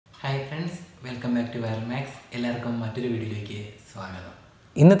Hi friends, welcome back to Max. എല്ലാവർക്കും മറ്റൊരു വീഡിയോയിലേക്ക് സ്വാഗതം.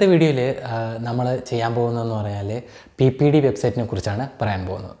 ഇന്നത്തെ വീഡിയോയിൽ നമ്മൾ ചെയ്യാൻ പോകുന്നതെന്ന് പറഞ്ഞാൽ PPD വെബ്സൈറ്റിനെ കുറിച്ചാണ് പറയാൻ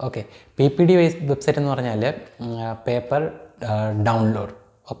പോകുന്നത്. ഓക്കെ, PPD വെബ്സൈറ്റ് എന്ന് പറഞ്ഞാൽ paper download.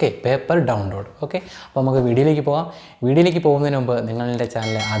 Okay, paper download. Okay, അപ്പോൾ നമുക്ക് വീഡിയോയിലേക്ക് പോകാം. വീഡിയോയിലേക്ക് പോകുന്നതിന് മുമ്പ് നിങ്ങളുടെ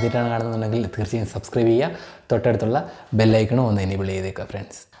ചാനൽ ആദ്യമായിട്ടാണ് കാണുന്നുണ്ടെങ്കിൽ തീർച്ചയായും സബ്സ്ക്രൈബ് ചെയ്യുക. തൊട്ടടുത്തുള്ള ബെല്ലൈക്കണും ഒന്ന് എനേബിൾ ചെയ്തേക്കുക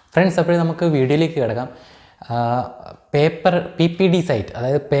ഫ്രണ്ട്സ്. അപ്പോൾ നമുക്ക് വീഡിയോയിലേക്ക് കിടക്കാം. PPD സൈറ്റ്,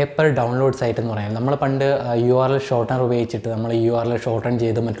 അതായത് പേപ്പർ ഡൗൺലോഡ് സൈറ്റ് എന്ന് പറയുന്നത് നമ്മൾ പണ്ട് URL ഷോർട്ടനർ ഉപയോഗിച്ചിട്ട് നമ്മൾ URL ഷോർട്ടൺ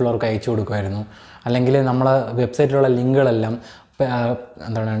ചെയ്ത് മറ്റുള്ളവർക്ക് അയച്ചു കൊടുക്കുമായിരുന്നു. അല്ലെങ്കിൽ നമ്മൾ വെബ്സൈറ്റിലുള്ള ലിങ്കുകളെല്ലാം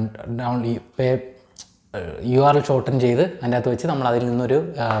എന്താണ് URL ഷോർട്ടൺ ചെയ്ത് അതിൻ്റെ അകത്ത് വെച്ച് നമ്മൾ അതിൽ നിന്നൊരു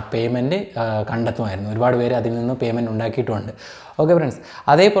പേയ്മെൻറ്റ് കണ്ടെത്തുമായിരുന്നു. ഒരുപാട് പേര് അതിൽ നിന്ന് പേയ്മെൻറ്റ് ഉണ്ടാക്കിയിട്ടുമുണ്ട്. ഓക്കെ ഫ്രണ്ട്സ്,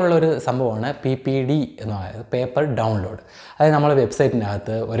 അതേപോലുള്ളൊരു സംഭവമാണ് PPD എന്ന് പറയുന്നത്, പേപ്പർ ഡൗൺലോഡ്. അതായത് നമ്മൾ വെബ്സൈറ്റിൻ്റെ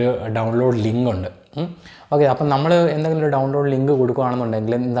അകത്ത് ഒരു ഡൗൺലോഡ് ലിങ്ക് ഉണ്ട്. ഓക്കെ, അപ്പം നമ്മൾ എന്തെങ്കിലും ഒരു ഡൗൺലോഡ് ലിങ്ക്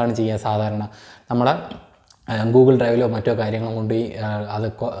കൊടുക്കുകയാണെന്നുണ്ടെങ്കിൽ എന്താണ് ചെയ്യുക? സാധാരണ നമ്മൾ ഗൂഗിൾ ഡ്രൈവിലോ മറ്റോ കാര്യങ്ങളും കൊണ്ട് അത്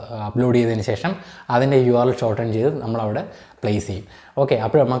അപ്ലോഡ് ചെയ്തതിന് ശേഷം അതിൻ്റെ URL ഷോർട്ടൺ ചെയ്ത് നമ്മളവിടെ പ്ലേസ് ചെയ്യും. ഓക്കെ,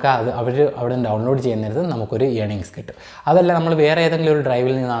 അപ്പോൾ നമുക്ക് അവർ അവിടെ ഡൗൺലോഡ് ചെയ്യുന്ന നേരത്ത് നമുക്കൊരു ഏണിങ്സ് കിട്ടും. അതല്ല, നമ്മൾ വേറെ ഏതെങ്കിലും ഒരു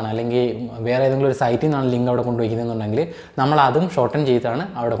ഡ്രൈവിൽ നിന്നാണ് അല്ലെങ്കിൽ വേറെ ഏതെങ്കിലും ഒരു സൈറ്റിൽ നിന്നാണ് ലിങ്ക് അവിടെ കൊണ്ടുവയ്ക്കുന്നതെന്നുണ്ടെങ്കിൽ നമ്മൾ അതും ഷോർട്ടൺ ചെയ്താണ്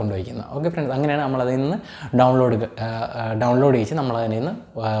അവിടെ കൊണ്ടുവയ്ക്കുന്നത്. ഓക്കെ ഫ്രണ്ട്സ്, അങ്ങനെയാണ് നമ്മളതിൽ നിന്ന് ഡൗൺലോഡ് ചെയ്ത് നമ്മളതിൽ നിന്ന്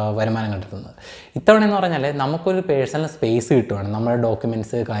വരുമാനം കണ്ടെത്തുന്നത്. ഇത്തവണ എന്ന് പറഞ്ഞാൽ നമുക്കൊരു പേഴ്സണൽ സ്പേസ് കിട്ടുവാണ്. നമ്മുടെ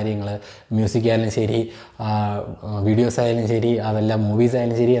ഡോക്യുമെൻറ്റ്സ്, കാര്യങ്ങൾ, മ്യൂസിക് ആയാലും ശരി, വീഡിയോസ് ആയാലും ശരി, അതെല്ലാം മൂവീസ്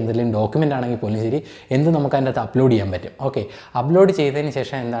ആയാലും ശരി, എന്തെങ്കിലും ഡോക്യുമെൻ്റ് ആണെങ്കിൽ പോലും ശരി, എന്ത് നമുക്ക് അതിൻ്റെ അകത്ത് അപ്ലോഡ് ചെയ്യാൻ പറ്റും. ഓക്കെ, അപ്ലോഡ് ചെയ്തതിന്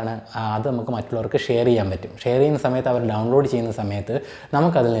ശേഷം എന്താണ്, അത് നമുക്ക് മറ്റുള്ളവർക്ക് ഷെയർ ചെയ്യാൻ പറ്റും. ഷെയർ ചെയ്യുന്ന സമയത്ത്, അവർ ഡൗൺലോഡ് ചെയ്യുന്ന സമയത്ത്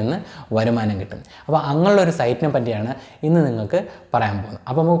നമുക്കതിൽ നിന്ന് വരുമാനം കിട്ടും. അപ്പോൾ അങ്ങനെയുള്ളൊരു സൈറ്റിനെ പറ്റിയാണ് ഇന്ന് നിങ്ങൾക്ക് പറയാൻ പോകുന്നത്.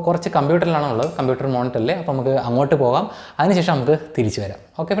 അപ്പോൾ നമുക്ക് കുറച്ച് കമ്പ്യൂട്ടറിലാണുള്ളത്, കമ്പ്യൂട്ടർ മോണിറ്ററിൽ. അപ്പോൾ നമുക്ക് അങ്ങോട്ട് പോകാം, അതിനുശേഷം നമുക്ക് തിരിച്ചു വരാം.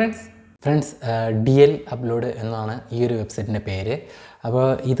 ഓക്കെ ഫ്രണ്ട്സ്, DL അപ്ലോഡ് എന്നാണ് ഈ ഒരു വെബ്സൈറ്റിൻ്റെ പേര്. അപ്പോൾ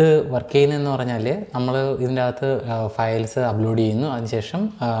ഇത് വർക്ക് ചെയ്യുന്നതെന്ന് പറഞ്ഞാൽ നമ്മൾ ഇതിൻ്റെ അകത്ത് ഫയൽസ് അപ്ലോഡ് ചെയ്യുന്നു. അതിനുശേഷം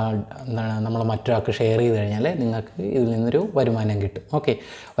എന്താണ്, നമ്മൾ മറ്റൊരാൾക്ക് ഷെയർ ചെയ്ത് കഴിഞ്ഞാൽ നിങ്ങൾക്ക് ഇതിൽ നിന്നൊരു വരുമാനം കിട്ടും. ഓക്കെ,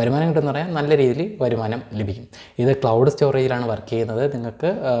 വരുമാനം കിട്ടുമെന്ന് പറയാൻ നല്ല രീതിയിൽ വരുമാനം ലഭിക്കും. ഇത് ക്ലൗഡ് സ്റ്റോറേജിലാണ് വർക്ക് ചെയ്യുന്നത്.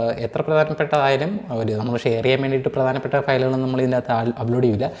 നിങ്ങൾക്ക് എത്ര പ്രധാനപ്പെട്ടതായാലും നമ്മൾ ഷെയർ ചെയ്യാൻ വേണ്ടിയിട്ട് പ്രധാനപ്പെട്ട ഫയലുകളൊന്നും നമ്മൾ ഇതിൻ്റെ അകത്ത് അപ്ലോഡ്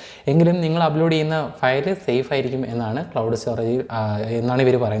ചെയ്യില്ല. എങ്കിലും നിങ്ങൾ അപ്ലോഡ് ചെയ്യുന്ന ഫയൽ സേഫ് ആയിരിക്കും എന്നാണ് ക്ലൗഡ് സ്റ്റോറേജ് എന്നാണ്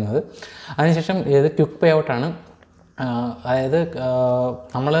ഇവർ പറയുന്നത്. അതിനുശേഷം ഇത് ക്വിക്ക് പേ ഔട്ടാണ്. അതായത്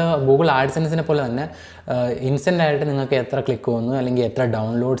നമ്മൾ ഗൂഗിൾ ആഡ്സെൻസിനെ പോലെ തന്നെ ഇൻസ്റ്റൻ്റായിട്ട് നിങ്ങൾക്ക് എത്ര ക്ലിക്ക് വന്നു അല്ലെങ്കിൽ എത്ര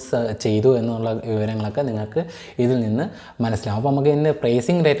ഡൗൺലോഡ്സ് ചെയ്തു എന്നുള്ള വിവരങ്ങളൊക്കെ നിങ്ങൾക്ക് ഇതിൽ നിന്ന് മനസ്സിലാവും. അപ്പോൾ നമുക്ക് ഇതിൻ്റെ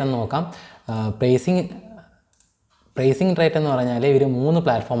പ്രൈസിങ് റേറ്റ് ഒന്ന് നോക്കാം. പ്രൈസിങ് റേറ്റ് എന്ന് പറഞ്ഞാൽ ഇവർ 3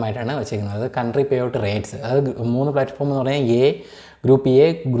 പ്ലാറ്റ്ഫോമായിട്ടാണ് വെച്ചിരിക്കുന്നത്. കൺട്രി പേ ഔട്ട് റേറ്റ്സ്, അത് 3 പ്ലാറ്റ്ഫോം എന്ന് പറഞ്ഞാൽ group A,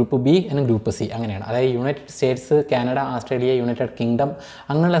 group B and group C അങ്ങനെയാണ്. അതായത് United States, Canada, Australia, United kingdom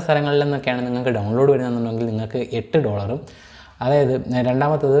അങ്ങനെയുള്ള സ്ഥലങ്ങളിൽ നിന്നൊക്കെയാണ് നിങ്ങൾക്ക് ഡൗൺലോഡ് വരുന്നതെന്നുണ്ടെങ്കിൽ നിങ്ങൾക്ക് $8. അതായത്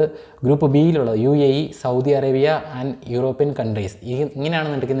രണ്ടാമത്തത് group Bയിലുള്ള UAE, Saudi Arabia and European countries,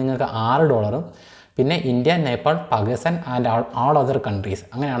 ഇങ്ങനെയാണെന്നുണ്ടെങ്കിൽ നിങ്ങൾക്ക് $6. പിന്നെ India, Nepal, Pakistan and all other countries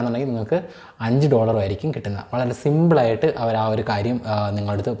അങ്ങനെയാണെന്നുണ്ടെങ്കിൽ നിങ്ങൾക്ക് $5 ആയിരിക്കും കിട്ടുന്നത്. വളരെ സിമ്പിളായിട്ട് അവർ ആ ഒരു കാര്യം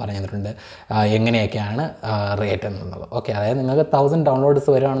നിങ്ങളുടെ അടുത്ത് പറഞ്ഞു തന്നിട്ടുണ്ട്, എങ്ങനെയൊക്കെയാണ് റേറ്റ് എന്നുള്ളത്. ഓക്കെ, അതായത് നിങ്ങൾക്ക് 1000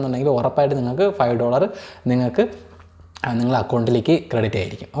 ഡൗൺലോഡ്സ് വരുവാണെന്നുണ്ടെങ്കിൽ ഉറപ്പായിട്ട് നിങ്ങൾക്ക് $5 നിങ്ങളുടെ അക്കൗണ്ടിലേക്ക് ക്രെഡിറ്റ്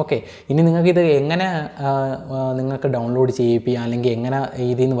ആയിരിക്കും. ഓക്കെ, ഇനി നിങ്ങൾക്കിത് എങ്ങനെ നിങ്ങൾക്ക് ഡൗൺലോഡ് ചെയ്യിപ്പിക്കാം അല്ലെങ്കിൽ എങ്ങനെ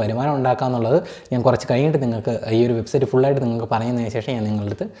ഇതിൽ നിന്ന് വരുമാനം ഉണ്ടാക്കുക എന്നുള്ളത് ഞാൻ കുറച്ച് കഴിഞ്ഞിട്ട് നിങ്ങൾക്ക് ഈ ഒരു വെബ്സൈറ്റ് ഫുള്ളായിട്ട് നിങ്ങൾക്ക് പറഞ്ഞതിന് ശേഷം ഞാൻ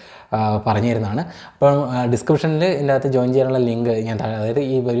നിങ്ങളുടെ അടുത്ത് പറഞ്ഞു തരുന്നതാണ്. അപ്പം ഡിസ്ക്രിപ്ഷനിൽ ഇതിൻ്റെ അകത്ത് ജോയിൻ ചെയ്യാനുള്ള ലിങ്ക് ഞാൻ താഴെ, അതായത്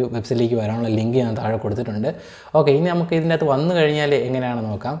ഈ ഒരു വെബ്സൈറ്റിലേക്ക് വരാനുള്ള ലിങ്ക് ഞാൻ താഴെ കൊടുത്തിട്ടുണ്ട്. ഓക്കെ, ഇനി നമുക്ക് ഇതിൻ്റെ അകത്ത് വന്നു കഴിഞ്ഞാൽ എങ്ങനെയാണെന്ന്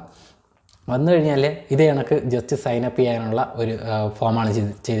നോക്കാം. വന്നു കഴിഞ്ഞാൽ ഇതേ കണക്ക് ജസ്റ്റ് സൈനപ്പ് ചെയ്യാനുള്ള ഒരു ഫോമാണ്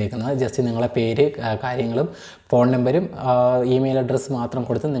ചെയ്തേക്കുന്നത്. ജസ്റ്റ് നിങ്ങളെ പേര്, കാര്യങ്ങളും ഫോൺ നമ്പരും ഇമെയിൽ അഡ്രസ്സ് മാത്രം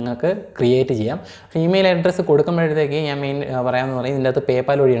കൊടുത്ത് നിങ്ങൾക്ക് ക്രിയേറ്റ് ചെയ്യാം. ഇമെയിൽ അഡ്രസ്സ് കൊടുക്കുമ്പോഴത്തേക്ക് ഞാൻ പറയാമെന്ന് പറയും, ഇതിൻ്റെ അകത്ത്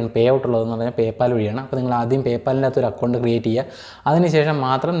പേപ്പാൽ വഴിയാണ് പേ ഔട്ട് ഉള്ളതെന്ന് പറഞ്ഞാൽ പേപ്പാൽ വഴിയാണ്. അപ്പോൾ നിങ്ങൾ ആദ്യം പേപ്പാലിൻ്റെ അകത്ത് ഒരു അക്കൗണ്ട് ക്രിയേറ്റ് ചെയ്യുക. അതിനുശേഷം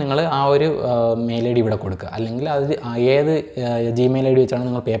മാത്രം നിങ്ങൾ ആ ഒരു മെയിൽ ID ഇവിടെ കൊടുക്കുക. അല്ലെങ്കിൽ അത് ഏത് Gmail ID വെച്ചാണ്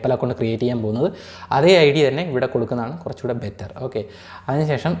നിങ്ങൾ പേപ്പാൽ അക്കൗണ്ട് ക്രിയേറ്റ് ചെയ്യാൻ പോകുന്നത് അതേ ID തന്നെ ഇവിടെ കൊടുക്കുന്നതാണ് കുറച്ചുകൂടെ ബെറ്റർ. ഓക്കെ,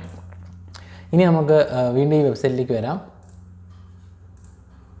 അതിനുശേഷം ഇനി നമുക്ക് വീണ്ടും ഈ വെബ്സൈറ്റിലേക്ക് വരാം.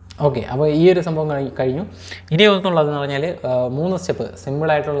 ഓക്കെ, അപ്പോൾ ഈ ഒരു സംഭവം കഴിഞ്ഞു. ഇനി ഒന്നുള്ളതെന്ന് പറഞ്ഞാൽ 3 സ്റ്റെപ്പ്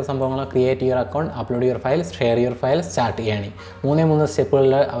സിമ്പിളായിട്ടുള്ള സംഭവങ്ങൾ: create your account, upload your files, share your files, start earning. 3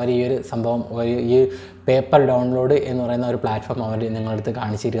 സ്റ്റെപ്പുകളിൽ അവർ ഈ ഒരു സംഭവം, ഈ പേപ്പർ ഡൗൺലോഡ് എന്ന് പറയുന്ന ഒരു പ്ലാറ്റ്ഫോം അവർ നിങ്ങളുടെ അടുത്ത്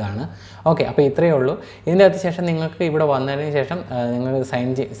കാണിച്ചിരിക്കുകയാണ്. ഓക്കെ, അപ്പോൾ ഇത്രയേ ഉള്ളൂ. ഇതിൻ്റെ അകത്ത് ശേഷം നിങ്ങൾക്ക് ഇവിടെ വന്നതിന് ശേഷം നിങ്ങൾ സൈൻ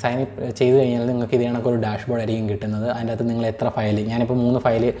അപ്പ് ചെയ്ത് കഴിഞ്ഞാൽ നിങ്ങൾക്ക് ഇത് കണക്കൊരു ഡാഷ്ബോർഡ് ആയിരിക്കും കിട്ടുന്നത്. അതിൻ്റെ അകത്ത് നിങ്ങൾ എത്ര ഫയൽ, ഞാനിപ്പോൾ 3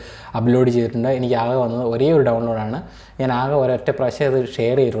 ഫയൽ അപ്ലോഡ് ചെയ്തിട്ടുണ്ട്. എനിക്ക് ആകെ വന്നത് ഒരേ ഒരു ഡൗൺലോഡാണ്. ഞാൻ ആകെ ഒരൊറ്റ പ്രാവശ്യം അത്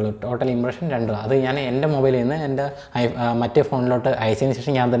ഷെയർ ചെയ്തിട്ടുള്ളൂ. Total impression 2. അത് ഞാൻ എൻ്റെ മൊബൈലിൽ നിന്ന് എൻ്റെ മറ്റേ ഫോണിലോട്ട് അയച്ചതിന്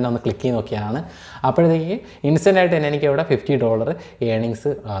ശേഷം ഞാൻ തന്നെ ഒന്ന് ക്ലിക്ക് ചെയ്ത് നോക്കിയതാണ്. അപ്പോഴത്തേക്ക് ഇൻസ്റ്റൻ്റായിട്ട് തന്നെ എനിക്ക് അവിടെ $50 ഏണിങ്സ്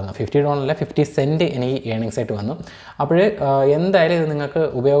 $50 50 സെൻറ്റ് എനിക്ക് ഏണിങ്സ് ആയിട്ട് വന്നു. അപ്പോൾ എന്തായാലും ഇത് നിങ്ങൾക്ക്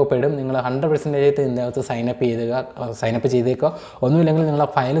ഉപയോഗപ്പെടും. നിങ്ങൾ 100% ഇതിൻ്റെ അകത്ത് സൈനപ്പ് ചെയ്തേക്കോ. ഒന്നുമില്ലെങ്കിൽ നിങ്ങളെ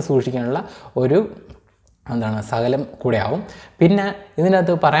ഫയൽ സൂക്ഷിക്കാനുള്ള ഒരു സകലം കൂടെ ആവും. പിന്നെ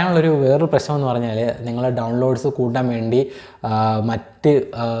ഇതിനകത്ത് പറയാനുള്ളൊരു വേറൊരു പ്രശ്നം എന്ന് പറഞ്ഞാൽ, നിങ്ങൾ ഡൗൺലോഡ്സ് കൂട്ടാൻ വേണ്ടി മറ്റ്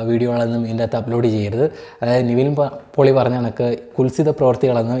വീഡിയോകളൊന്നും ഇതിൻ്റെ അകത്ത് അപ്ലോഡ് ചെയ്യരുത്. അതായത് നിവിൻ പോളി പറഞ്ഞ കണക്ക് കുൽസിത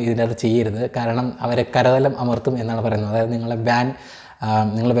പ്രവൃത്തികളൊന്നും ഇതിൻ്റെ അകത്ത് ചെയ്യരുത്. കാരണം അവരെ കരതലം അമർത്തും എന്നാണ് പറയുന്നത്. അതായത്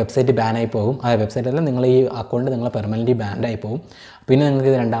നിങ്ങളുടെ വെബ്സൈറ്റ് ബാനായി പോകും. അതായത് വെബ്സൈറ്റല്ല, നിങ്ങൾ ഈ അക്കൗണ്ട് നിങ്ങളെ പെർമനൻ്റ് ബാൻഡായി പോകും. പിന്നെ നിങ്ങൾക്ക്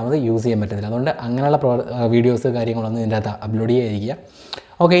ഇത് രണ്ടാമത് യൂസ് ചെയ്യാൻ പറ്റത്തില്ല. അതുകൊണ്ട് അങ്ങനെയുള്ള വീഡിയോസ് കാര്യങ്ങളൊന്നും ഇതിൻ്റെ അകത്ത് അപ്ലോഡ് ചെയ്യാതിരിക്കുക.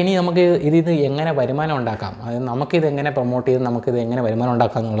 ഓക്കെ, ഇനി നമുക്ക് ഇത് എങ്ങനെ വരുമാനം ഉണ്ടാക്കാം, അതായത് നമുക്കിത് എങ്ങനെ പ്രൊമോട്ട് ചെയ്ത് നമുക്കിത് എങ്ങനെ വരുമാനം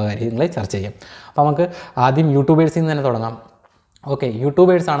ഉണ്ടാക്കാം എന്നുള്ള കാര്യങ്ങൾ ചർച്ച ചെയ്യാം. അപ്പോൾ നമുക്ക് ആദ്യം യൂട്യൂബേഴ്സിൽ നിന്ന് തന്നെ തുടങ്ങാം. ഓക്കെ,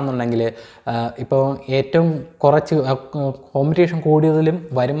 യൂട്യൂബേഴ്സ് ആണെന്നുണ്ടെങ്കിൽ ഇപ്പോൾ ഏറ്റവും കുറച്ച് കോമ്പറ്റീഷൻ കൂടുതലും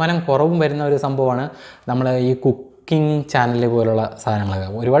വരുമാനം കുറവും വരുന്ന ഒരു സംഭവമാണ് നമ്മൾ ഈ കുക്കിംഗ് ചാനൽ പോലുള്ള സാധനങ്ങളൊക്കെ.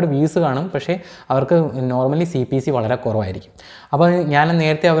 ഒരുപാട് വ്യൂസ് കാണും, പക്ഷേ അവർക്ക് നോർമലി CPC വളരെ കുറവായിരിക്കും. അപ്പോൾ ഞാൻ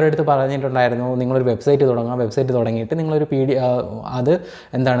നേരത്തെ അവരുടെ അടുത്ത് പറഞ്ഞിട്ടുണ്ടായിരുന്നു, നിങ്ങളൊരു വെബ്സൈറ്റ് തുടങ്ങുക. വെബ്സൈറ്റ് തുടങ്ങിയിട്ട് നിങ്ങളൊരു അത്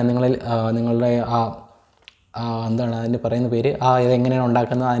നിങ്ങളുടെ അതിൻ്റെ പറയുന്ന പേര് ഇതെങ്ങനെയാണ്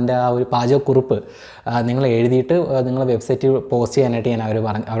ഉണ്ടാക്കുന്നത്, അതിൻ്റെ ആ ഒരു പാചകക്കുറിപ്പ് നിങ്ങൾ എഴുതിയിട്ട് നിങ്ങൾ വെബ്സൈറ്റ് പോസ്റ്റ് ചെയ്യാനായിട്ട് ഞാൻ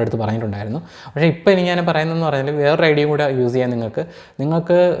അവരുടെ അടുത്ത് പറഞ്ഞിട്ടുണ്ടായിരുന്നു. പക്ഷേ ഇപ്പോൾ ഇനി ഞാൻ പറയുന്നതെന്ന് പറഞ്ഞാൽ വേറൊരു ഐഡിയയും കൂടെ യൂസ് ചെയ്യാൻ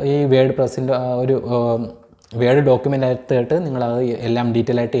നിങ്ങൾക്ക് ഈ വേർഡ് പ്രസിൻ്റെ ഒരു വേർഡ് ഡോക്യുമെൻ്റ് ആയിട്ട് നിങ്ങളത് എല്ലാം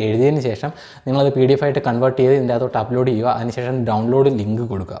ഡീറ്റെയിൽ ആയിട്ട് എഴുതിയതിന് ശേഷം നിങ്ങളത് PDF ആയിട്ട് കൺവേർട്ട് ചെയ്ത് ഇതിൻ്റെ അകത്തോട്ട് അപ്ലോഡ് ചെയ്യുക. അതിനുശേഷം ഡൗൺലോഡ് ലിങ്ക്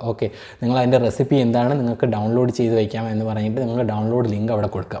കൊടുക്കുക. ഓക്കെ, നിങ്ങൾ അതിൻ്റെ റെസിപ്പി എന്താണ് നിങ്ങൾക്ക് ഡൗൺലോഡ് ചെയ്ത് വയ്ക്കാം എന്ന് പറഞ്ഞിട്ട് നിങ്ങൾ ഡൗൺലോഡ് ലിങ്ക് അവിടെ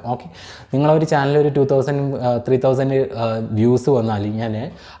കൊടുക്കുക. ഓക്കെ, നിങ്ങളൊരു ചാനൽ ഒരു 2000-3000 വ്യൂസ് വന്നാൽ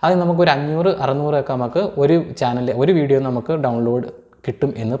അത് നമുക്കൊരു 500-600 ഒക്കെ നമുക്ക് ഒരു വീഡിയോ നമുക്ക് ഡൗൺലോഡ്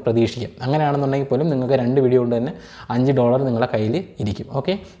കിട്ടും എന്ന് പ്രതീക്ഷിക്കാം. അങ്ങനെയാണെന്നുണ്ടെങ്കിൽ പോലും നിങ്ങൾക്ക് 2 വീഡിയോ കൊണ്ട് തന്നെ $5 നിങ്ങളുടെ കയ്യിൽ ഇരിക്കും.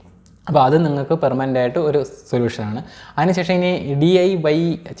 ഓക്കെ, അപ്പോൾ അത് നിങ്ങൾക്ക് പെർമനൻ്റ് ആയിട്ട് ഒരു സൊല്യൂഷനാണ്. അതിനുശേഷം ഇനി DIY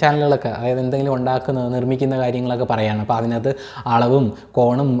ചാനലുകളൊക്കെ, അതായത് എന്തെങ്കിലും നിർമ്മിക്കുന്ന കാര്യങ്ങളൊക്കെ പറയുകയാണ്. അപ്പോൾ അതിനകത്ത് അളവും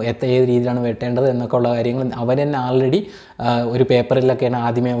കോണും ഏത് രീതിയിലാണ് വെട്ടേണ്ടത് എന്നൊക്കെ ഉള്ള കാര്യങ്ങൾ അവർ തന്നെ ആൾറെഡി ഒരു പേപ്പറിലൊക്കെയാണ്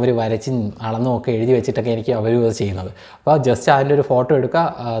ആദ്യമേ അവർ വരച്ചും അളന്നും ഒക്കെ എഴുതി വെച്ചിട്ടൊക്കെ എനിക്ക് അവർ ചെയ്യുന്നത്. അപ്പോൾ ജസ്റ്റ് അതിൻ്റെ ഒരു ഫോട്ടോ എടുക്കുക,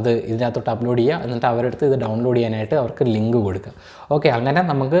 അത് ഇതിനകത്തോട്ട് അപ്ലോഡ് ചെയ്യുക, എന്നിട്ട് അവരെടുത്ത് ഇത് ഡൗൺലോഡ് ചെയ്യാനായിട്ട് അവർക്ക് ലിങ്ക് കൊടുക്കുക. ഓക്കെ, അങ്ങനെ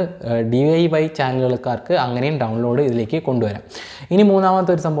നമുക്ക് DIY ചാനലുകൾക്കാർക്ക് അങ്ങനെയും ഡൗൺലോഡ് ഇതിലേക്ക് കൊണ്ടുവരാം. ഇനി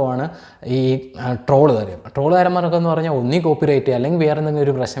മൂന്നാമത്തെ ഒരു സംഭവമാണ് ഈ ട്രോളുകാരന്മാരൊക്കെ എന്ന് പറഞ്ഞാൽ ഒന്നീ കോപ്പിറൈറ്റ് അല്ലെങ്കിൽ വേറെ എന്തെങ്കിലും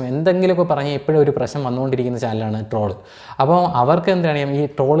ഒരു പ്രശ്നം എന്തെങ്കിലുമൊക്കെ പറഞ്ഞാൽ എപ്പോഴും ഒരു പ്രശ്നം വന്നുകൊണ്ടിരിക്കുന്ന ചാനലാണ് ട്രോള്. അപ്പോൾ അവർക്ക് എന്താണ് ഈ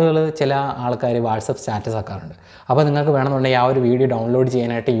ട്രോളുകൾ ചില ആൾക്കാർ വാട്സപ്പ് സ്റ്റാറ്റസ് ആക്കാറുണ്ട്. അപ്പോൾ നിങ്ങൾക്ക് വേണമെന്നുണ്ടെങ്കിൽ ആ ഒരു വീഡിയോ ഡൗൺലോഡ്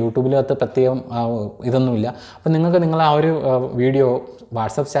ചെയ്യാനായിട്ട് യൂട്യൂബിലകത്ത് പ്രത്യേകം ഇതൊന്നുമില്ല. അപ്പോൾ നിങ്ങൾ ആ ഒരു വീഡിയോ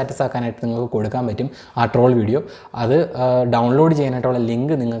വാട്സപ്പ് സ്റ്റാറ്റസ് ആക്കാനായിട്ട് നിങ്ങൾക്ക് കൊടുക്കാൻ പറ്റും ആ ട്രോൾ വീഡിയോ. അത് ഡൗൺലോഡ് ചെയ്യാനായിട്ടുള്ള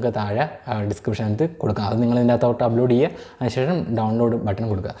ലിങ്ക് നിങ്ങൾക്ക് താഴെ ഡിസ്ക്രിപ്ഷനകത്ത് കൊടുക്കാം. അത് നിങ്ങൾ ഇതിൻ്റെ അകത്തോട്ട് അപ്ലോഡ് ചെയ്യുക, അതിനുശേഷം ഡൗൺലോഡ് ബട്ടൺ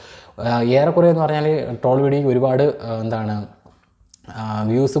കൊടുക്കുക. ഏറെക്കുറെ എന്ന് പറഞ്ഞാൽ ട്രോൾ വീഡിയോയ്ക്ക് ഒരുപാട്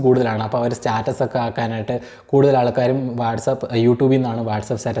വ്യൂസ് കൂടുതലാണ്. അപ്പോൾ അവർ സ്റ്റാറ്റസൊക്കെ ആക്കാനായിട്ട് കൂടുതൽ ആൾക്കാരും യൂട്യൂബിൽ നിന്നാണ്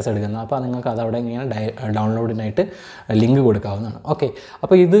വാട്സപ്പ് സ്റ്റാറ്റസ് എടുക്കുന്നത്. അപ്പോൾ നിങ്ങൾക്ക് അതവിടെ ഇങ്ങനെ ഡൗൺലോഡിനായിട്ട് ലിങ്ക് കൊടുക്കാവുന്നതാണ്. ഓക്കെ,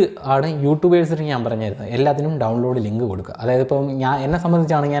 അപ്പോൾ ഇത് ആണ് യൂട്യൂബേഴ്സിന് ഞാൻ പറഞ്ഞിരുന്നത്, എല്ലാത്തിനും ഡൗൺലോഡ് ലിങ്ക് കൊടുക്കുക. അതായത് ഇപ്പം എന്നെ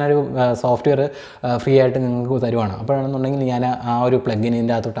സംബന്ധിച്ചാണ് ഞാനൊരു സോഫ്റ്റ്വെയർ ഫ്രീ ആയിട്ട് നിങ്ങൾക്ക് തരുവാണ്. അപ്പോഴാണെന്നുണ്ടെങ്കിൽ ഞാൻ ആ ഒരു പ്ലഗിൻ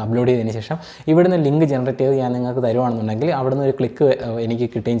ഇതിൻ്റെ അകത്തോട്ട് അപ്ലോഡ് ചെയ്തതിന് ശേഷം ഇവിടുന്ന് ലിങ്ക് ജനറേറ്റ് ചെയ്ത് ഞാൻ നിങ്ങൾക്ക് തരുവാണെന്നുണ്ടെങ്കിൽ അവിടുന്ന് ഒരു ക്ലിക്ക് എനിക്ക്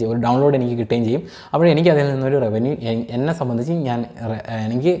കിട്ടുകയും ചെയ്യും, ഒരു ഡൗൺലോഡ് എനിക്ക് കിട്ടുകയും ചെയ്യും. അപ്പോൾ എനിക്ക് അതിൽ നിന്നൊരു റവന്യൂ എന്നെ സംബന്ധിച്ച്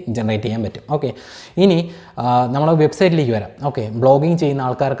എനിക്ക് ജനറേറ്റ് ചെയ്യാൻ പറ്റും. ഓക്കെ, ഇനി നമ്മൾ വെബ്സൈറ്റിലേക്ക് വരാം. ഓക്കെ, ബ്ലോഗിങ് ചെയ്യുന്ന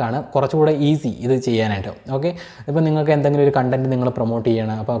ആൾക്കാർക്കാണ് കുറച്ചുകൂടെ ഈസി ഇത് ചെയ്യാനായിട്ട്. ഓക്കെ, ഇപ്പോൾ നിങ്ങൾക്ക് എന്തെങ്കിലും ഒരു കണ്ടൻറ്റ് നിങ്ങൾ പ്രൊമോട്ട്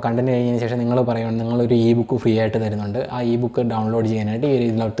ചെയ്യണം. അപ്പോൾ കണ്ടൻറ്റ് കഴിഞ്ഞതിന് ശേഷം നിങ്ങൾ പറയുകയാണ് നിങ്ങളൊരു ബുക്ക് ഫ്രീ ആയിട്ട് തരുന്നുണ്ട്, ആ ബുക്ക് ഡൗൺലോഡ് ചെയ്യാനായിട്ട്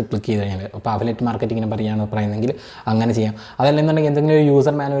ഇതിലോട്ട് ക്ലിക്ക് ചെയ്ത് കഴിഞ്ഞാൽ, അപ്പോൾ അഫിലിയേറ്റ് മാർക്കറ്റിങ്ങിനെ പറയുന്നതെങ്കിൽ അങ്ങനെ ചെയ്യാം. അതല്ലെന്നുണ്ടെങ്കിൽ എന്തെങ്കിലും ഒരു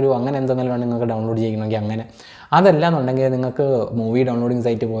യൂസർ മാനുവലോ അങ്ങനെ എന്തെങ്കിലും ആണ് നിങ്ങൾക്ക് ഡൗൺലോഡ് ചെയ്യണമെങ്കിൽ അങ്ങനെ. അതല്ല എന്നുണ്ടെങ്കിൽ നിങ്ങൾക്ക് മൂവി ഡൗൺലോഡിങ്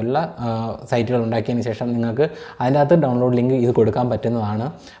സൈറ്റ് പോലുള്ള സൈറ്റുകൾ ഉണ്ടാക്കിയതിന് ശേഷം നിങ്ങൾക്ക് അതിനകത്ത് ഡൗൺലോഡ് ലിങ്ക് ഇത് കൊടുക്കാൻ പറ്റുന്നതാണ്.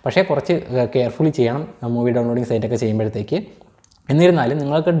 പക്ഷേ കുറച്ച് കെയർഫുള്ളി ചെയ്യണം മൂവി ഡൗൺലോഡിങ് സൈറ്റൊക്കെ ചെയ്യുമ്പോഴത്തേക്ക്. എന്നിരുന്നാലും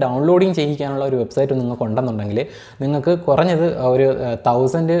നിങ്ങൾക്ക് ഡൗൺലോഡിങ് ചെയ്യിക്കാനുള്ള ഒരു വെബ്സൈറ്റ് നിങ്ങൾക്ക് ഉണ്ടെന്നുണ്ടെങ്കിൽ നിങ്ങൾക്ക് കുറഞ്ഞത് ഒരു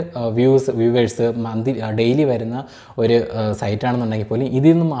 1000 വ്യൂവേഴ്സ് ഡെയിലി വരുന്ന ഒരു സൈറ്റാണെന്നുണ്ടെങ്കിൽ പോലും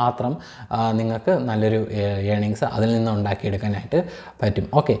ഇതിൽ നിന്ന് മാത്രം നിങ്ങൾക്ക് നല്ലൊരു ഏണിങ്സ് അതിൽ നിന്ന് ഉണ്ടാക്കിയെടുക്കാനായിട്ട് പറ്റും.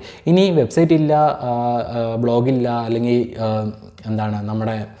 ഓക്കെ, ഇനി വെബ്സൈറ്റ് ഇല്ല, ബ്ലോഗില്ല, അല്ലെങ്കിൽ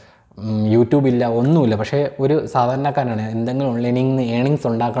നമ്മുടെ യൂട്യൂബില്ല, ഒന്നുമില്ല. പക്ഷേ ഒരു സാധാരണക്കാരനാണ്, എന്തെങ്കിലും ഓൺലൈനിൽ നിന്ന് ഏണിങ്സ്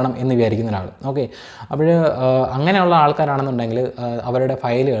ഉണ്ടാക്കണം എന്ന് വിചാരിക്കുന്ന ഒരാൾ. ഓക്കെ, അപ്പോൾ അങ്ങനെയുള്ള ആൾക്കാരാണെന്നുണ്ടെങ്കിൽ അവരുടെ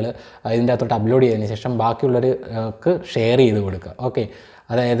ഫയലുകൾ ഇതിൻ്റെ അകത്തോട്ട് അപ്ലോഡ് ചെയ്തതിന് ശേഷം ബാക്കിയുള്ളവർക്ക് ഷെയർ ചെയ്ത് കൊടുക്കുക. ഓക്കെ,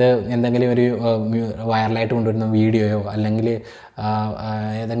 അതായത് എന്തെങ്കിലും ഒരു വൈറലായിട്ട് കൊണ്ടുവരുന്ന വീഡിയോയോ അല്ലെങ്കിൽ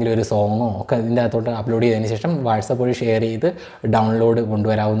ഏതെങ്കിലും ഒരു സോങ്ങോ ഒക്കെ ഇതിൻ്റെ അകത്തോട്ട് അപ്ലോഡ് ചെയ്തതിന് ശേഷം വാട്സപ്പ് വഴി ഷെയർ ചെയ്ത് ഡൗൺലോഡ്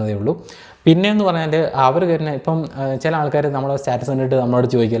കൊണ്ടുവരാവുന്നതേ ഉള്ളൂ. പിന്നെ എന്ന് പറഞ്ഞാൽ അവർ തന്നെ ഇപ്പം ചില ആൾക്കാർ നമ്മളെ സ്റ്റാറ്റസ് കണ്ടിട്ട് നമ്മളോട്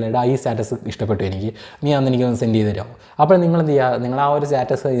ചോദിക്കല്ലേടാ ഈ സ്റ്റാറ്റസ് ഇഷ്ടപ്പെട്ടു നീ അന്ന് എനിക്കൊന്ന് സെൻഡ് ചെയ്ത് തരാമോ. അപ്പോൾ നിങ്ങൾ എന്ത് ചെയ്യുക, നിങ്ങൾ ആ ഒരു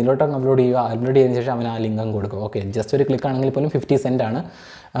സ്റ്റാറ്റസ് ഇതിലോട്ടൊക്കെ അപ്ലോഡ് ചെയ്തതിന് ശേഷം അവൻ ആ ലിങ്ക് അങ്ങ് കൊടുക്കും. ഓക്കെ, ജസ്റ്റ് ഒരു ക്ലിക്ക് ആണെങ്കിൽ പോലും 50 സെൻറ്റ് ആണ്.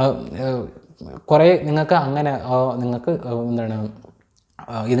 കുറേ നിങ്ങൾക്ക് അങ്ങനെ നിങ്ങൾക്ക് എന്താണ്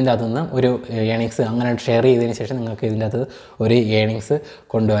ഇതിൻ്റെ അകത്തുനിന്ന് ഒരു ഏണിങ്സ് അങ്ങനെ ഷെയർ ചെയ്തതിന് ശേഷം നിങ്ങൾക്ക് ഇതിൻ്റെ അകത്ത് ഒരു ഏണിങ്സ്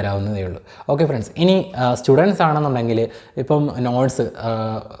കൊണ്ടുവരാവുന്നതേ ഉള്ളൂ. ഓക്കെ ഫ്രണ്ട്സ്, ഇനി സ്റ്റുഡൻസ് ആണെന്നുണ്ടെങ്കിൽ ഇപ്പം നോട്ട്സ്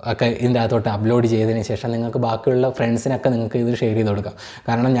ഒക്കെ ഇതിൻ്റെ അകത്തോട്ട് അപ്ലോഡ് ചെയ്തതിന് ശേഷം നിങ്ങൾക്ക് ബാക്കിയുള്ള ഫ്രണ്ട്സിനൊക്കെ നിങ്ങൾക്ക് ഇത് ഷെയർ ചെയ്ത് കൊടുക്കാം.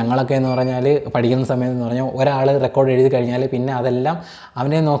 കാരണം ഞങ്ങളൊക്കെ എന്ന് പറഞ്ഞാൽ പഠിക്കുന്ന സമയത്ത് എന്ന് പറഞ്ഞാൽ ഒരാൾ റെക്കോർഡ് എഴുതി കഴിഞ്ഞാൽ പിന്നെ അതെല്ലാം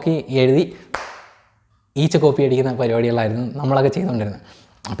അവനെ നോക്കി എഴുതി ഈച്ച കോപ്പി അടിക്കുന്ന പരിപാടികളായിരുന്നു നമ്മളൊക്കെ ചെയ്തുകൊണ്ടിരുന്നത്.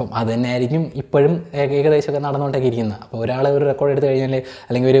 അപ്പം അത് തന്നെയായിരിക്കും ഇപ്പോഴും ഏകദേശമൊക്കെ നടന്നുകൊണ്ടൊക്കെ ഇരിക്കുന്നത്. അപ്പോൾ ഒരാൾ ഒരു റെക്കോർഡ് എടുത്ത് കഴിഞ്ഞാൽ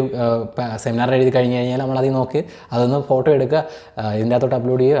അല്ലെങ്കിൽ ഒരു സെമിനാർ എഴുതി കഴിഞ്ഞ് കഴിഞ്ഞാൽ നമ്മളതിൽ നോക്കി അതൊന്ന് ഫോട്ടോ എടുക്കുക, ഇതിൻ്റെ അകത്തോട്ട്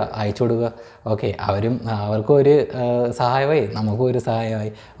അപ്ലോഡ് ചെയ്യുക, അയച്ചു കൊടുക്കുക. ഓക്കെ, അവർക്കും ഒരു സഹായമായി, നമുക്കും ഒരു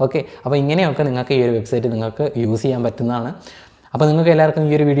സഹായമായി. ഓക്കെ, അപ്പോൾ ഇങ്ങനെയൊക്കെ നിങ്ങൾക്ക് ഈ ഒരു വെബ്സൈറ്റ് നിങ്ങൾക്ക് യൂസ് ചെയ്യാൻ പറ്റുന്നതാണ്. അപ്പോൾ നിങ്ങൾക്ക് എല്ലാവർക്കും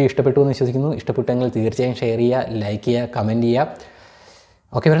ഈ ഒരു വീഡിയോ ഇഷ്ടപ്പെട്ടു എന്ന് വിശ്വസിക്കുന്നു. ഇഷ്ടപ്പെട്ടെങ്കിൽ തീർച്ചയായും ഷെയർ ചെയ്യുക, ലൈക്ക് ചെയ്യുക, കമൻറ്റ് ചെയ്യുക.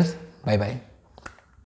 Okay friends, bye bye.